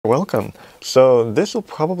Welcome. So this will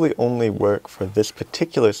probably only work for this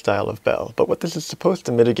particular style of bell, but what this is supposed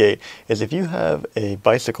to mitigate is if you have a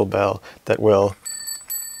bicycle bell that will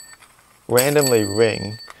randomly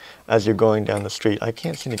ring as you're going down the street. I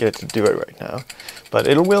can't seem to get it to do it right now, but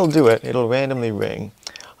it will do it. It'll randomly ring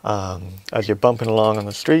as you're bumping along on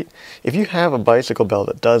the street. If you have a bicycle bell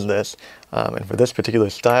that does this, and for this particular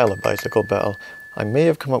style of bicycle bell, I may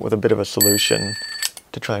have come up with a bit of a solution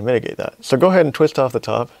to try and mitigate that. So go ahead and twist off the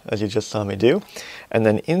top, as you just saw me do, and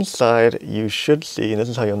then inside you should see, and this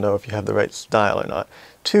is how you'll know if you have the right style or not,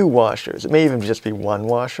 2 washers. It may even just be 1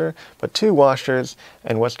 washer, but 2 washers,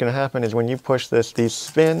 and what's going to happen is when you push this, these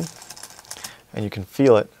spin, and you can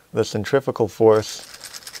feel it. The centrifugal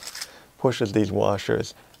force pushes these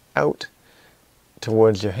washers out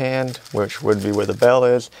towards your hand, which would be where the bell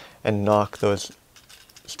is, and knock those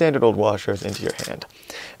standard old washers into your hand.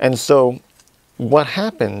 And so what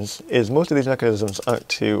happens is most of these mechanisms aren't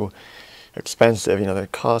too expensive, they're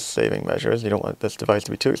cost-saving measures. You don't want this device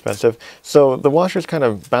to be too expensive. So the washers kind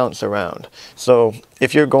of bounce around. So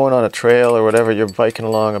if you're going on a trail or whatever, you're biking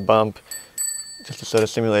along a bump, just to sort of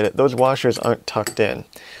simulate it, those washers aren't tucked in.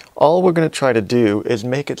 All we're going to try to do is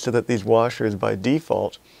make it so that these washers by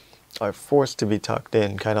default are forced to be tucked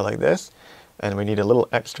in, kind of like this, and we need a little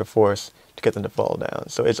extra force to get them to fall down.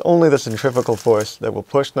 So it's only the centrifugal force that will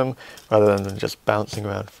push them rather than them just bouncing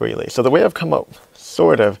around freely. So the way I've come up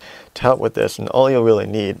sort of to help with this, and all you'll really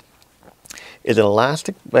need, is an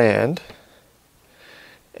elastic band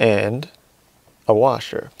and a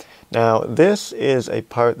washer. Now this is a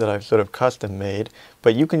part that I've sort of custom made,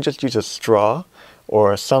 but you can just use a straw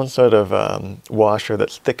or some sort of washer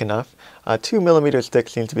that's thick enough. 2 millimeter thick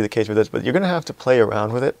seems to be the case with this, but you're going to have to play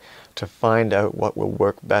around with it to find out what will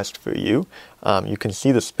work best for you. You can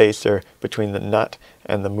see the spacer between the nut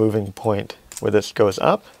and the moving point where this goes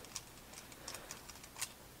up,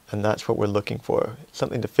 and that's what we're looking for,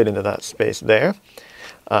 something to fit into that space there.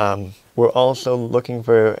 We're also looking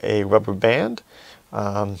for a rubber band.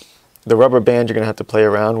 The rubber band you're going to have to play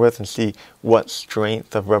around with and see what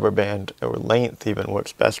strength of rubber band or length even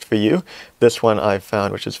works best for you. This one I've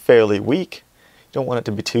found which is fairly weak. You don't want it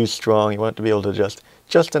to be too strong. You want it to be able to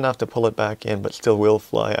just enough to pull it back in but still will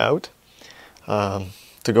fly out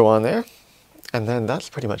to go on there. And then that's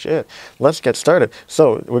pretty much it. Let's get started.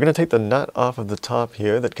 So we're going to take the nut off of the top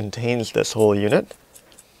here that contains this whole unit,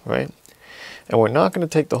 right? And we're not going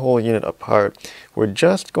to take the whole unit apart. We're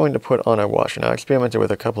just going to put on our washer. Now I experimented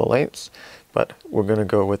with a couple of lengths, but we're going to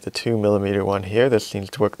go with the 2 millimeter one here. This seems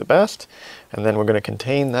to work the best. And then we're going to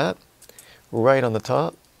contain that right on the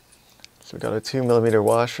top. So we've got a 2 millimeter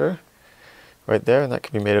washer right there, and that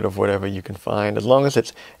can be made out of whatever you can find, as long as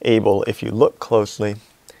it's able, if you look closely,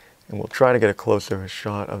 and we'll try to get a closer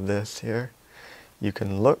shot of this here. You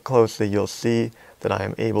can look closely, you'll see that I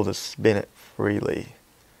am able to spin it freely.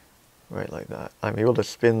 Right like that. I'm able to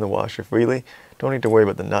spin the washer freely. Don't need to worry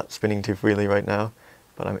about the nut spinning too freely right now,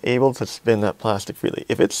 but I'm able to spin that plastic freely.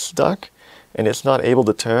 If it's stuck and it's not able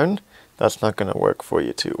to turn, that's not going to work for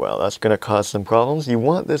you too well. That's going to cause some problems. You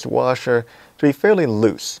want this washer to be fairly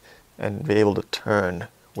loose and be able to turn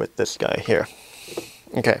with this guy here.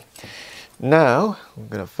 Okay, now I'm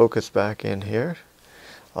going to focus back in here.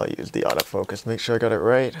 I'll use the autofocus, make sure I got it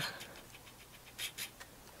right.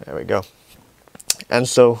 There we go. And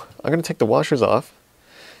so I'm going to take the washers off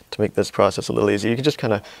to make this process a little easier. You can just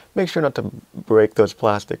kind of make sure not to break those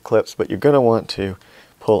plastic clips, but you're going to want to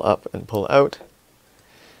pull up and pull out,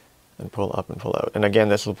 and pull up and pull out. And again,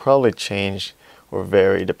 this will probably change or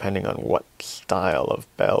vary depending on what style of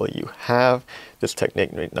bell you have. This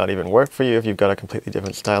technique may not even work for you if you've got a completely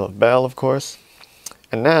different style of bell, of course.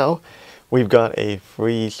 And now we've got a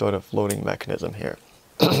free sort of floating mechanism here.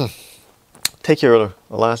 Take your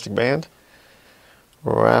elastic band,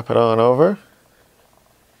 wrap it on over,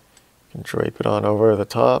 and drape it on over the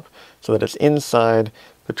top so that it's inside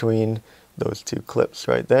between those 2 clips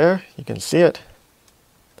right there. You can see it.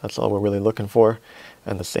 That's all we're really looking for.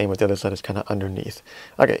 And the same with the other side, is kind of underneath.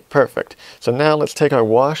 Okay, perfect. So now let's take our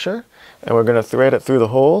washer and we're going to thread it through the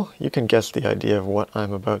hole. You can guess the idea of what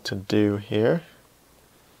I'm about to do here.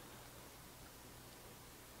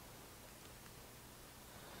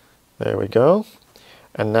 There we go.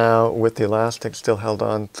 And now with the elastic still held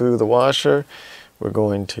on through the washer, we're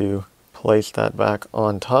going to place that back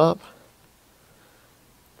on top.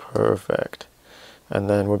 Perfect. And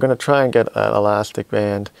then we're going to try and get that elastic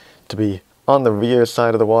band to be on the rear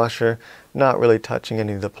side of the washer, not really touching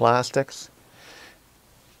any of the plastics.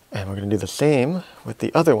 And we're going to do the same with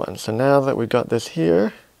the other one. So now that we've got this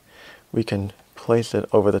here, we can place it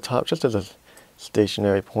over the top just as a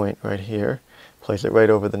stationary point right here. Place it right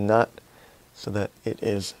over the nut so that it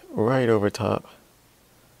is right over top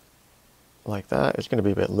like that. It's going to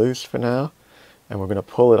be a bit loose for now, and we're going to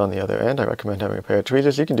pull it on the other end. I recommend having a pair of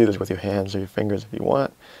tweezers. You can do this with your hands or your fingers if you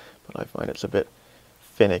want, but I find it's a bit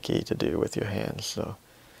finicky to do with your hands, so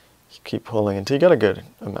just keep pulling until you get a good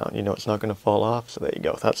amount. You know it's not going to fall off, so there you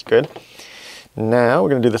go. That's good. Now we're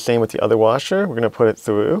going to do the same with the other washer. We're going to put it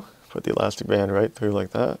through, put the elastic band right through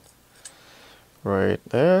like that, right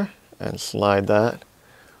there, and slide that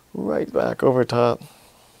right back over top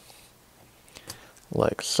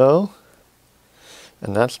like so.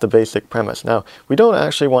 And that's the basic premise. Now, we don't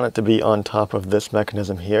actually want it to be on top of this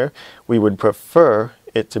mechanism here. We would prefer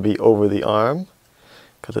it to be over the arm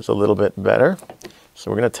because it's a little bit better.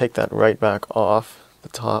 So we're going to take that right back off the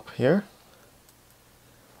top here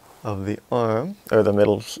of the arm, or the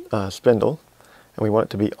middle spindle, and we want it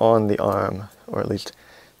to be on the arm, or at least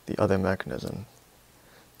the other mechanism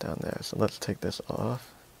down there. So let's take this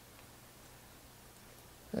off.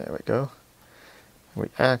 There we go. We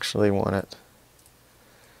actually want it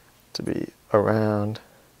to be around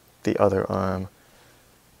the other arm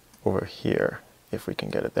over here, if we can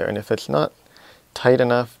get it there. And if it's not tight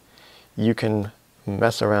enough, you can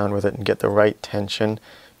mess around with it and get the right tension.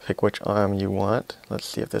 Pick which arm you want. Let's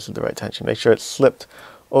see if this is the right tension. Make sure it's slipped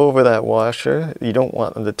over that washer. You don't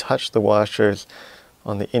want them to touch the washers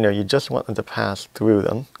on the inner. You just want them to pass through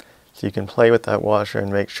them. So you can play with that washer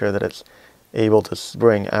and make sure that it's able to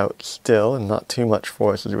spring out still and not too much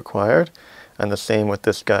force is required. And the same with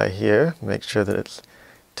this guy here. Make sure that it's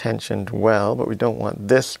tensioned well, but we don't want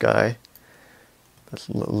this guy that's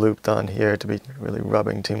looped on here to be really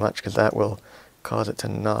rubbing too much, because that will cause it to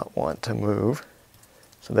not want to move.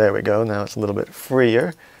 So there we go. Now it's a little bit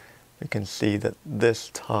freer. We can see that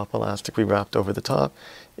this top elastic we wrapped over the top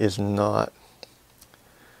is not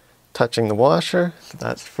touching the washer, so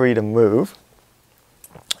that's free to move.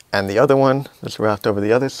 And the other one that's wrapped over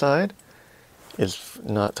the other side is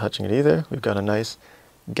not touching it either. We've got a nice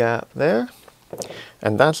gap there.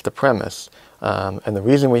 And that's the premise. And the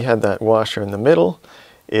reason we had that washer in the middle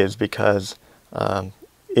is because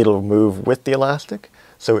it'll move with the elastic,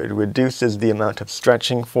 so it reduces the amount of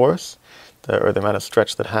stretching force, or the amount of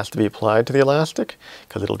stretch that has to be applied to the elastic,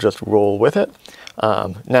 because it'll just roll with it.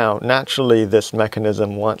 Now, naturally, this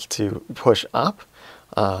mechanism wants to push up.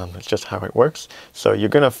 It's just how it works. So you're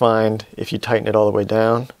going to find, if you tighten it all the way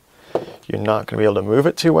down, you're not going to be able to move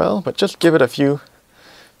it too well, but just give it a few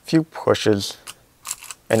pushes,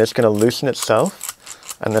 and it's going to loosen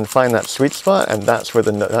itself, and then find that sweet spot, and that's where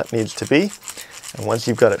the nut needs to be. And once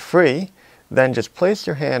you've got it free, then just place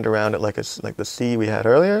your hand around it like the C we had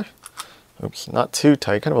earlier. Oops, not too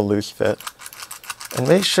tight, kind of a loose fit. And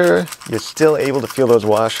make sure you're still able to feel those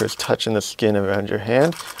washers touching the skin around your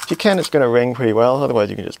hand. If you can, it's going to ring pretty well, otherwise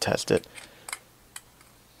you can just test it.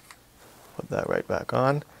 Put that right back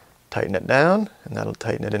on, tighten it down, and that'll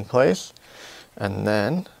tighten it in place. And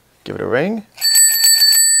then give it a ring.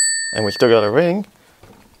 And we still got a ring,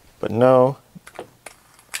 but no,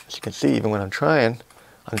 as you can see, even when I'm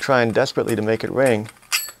trying desperately to make it ring.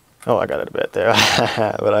 Oh, I got it a bit there,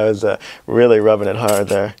 but I was really rubbing it hard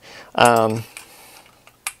there.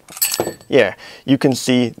 Yeah, you can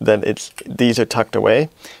see that these are tucked away.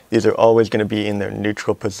 These are always going to be in their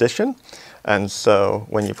neutral position. And so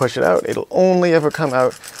when you push it out, it'll only ever come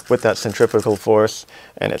out with that centrifugal force,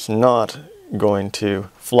 and it's not going to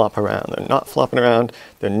flop around. They're not flopping around.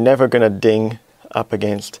 They're never going to ding up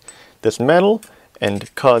against this metal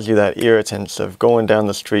and cause you that irritance of going down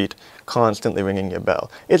the street constantly ringing your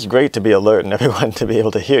bell. It's great to be alert and everyone to be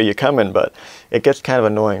able to hear you coming, but it gets kind of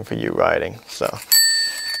annoying for you riding. So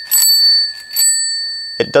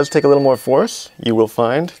it does take a little more force. You will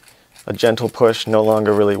find a gentle push no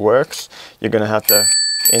longer really works. You're going to have to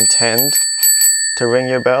intend to ring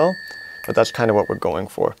your bell, but that's kind of what we're going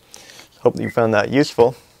for. Hope that you found that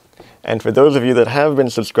useful. And for those of you that have been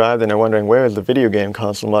subscribed and are wondering where is the video game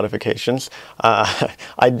console modifications,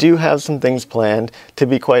 I do have some things planned. To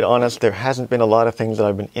be quite honest, there hasn't been a lot of things that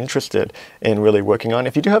I've been interested in really working on.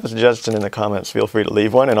 If you do have a suggestion in the comments, feel free to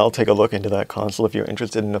leave one and I'll take a look into that console if you're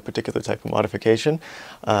interested in a particular type of modification.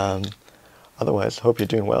 Otherwise, hope you're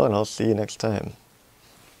doing well and I'll see you next time.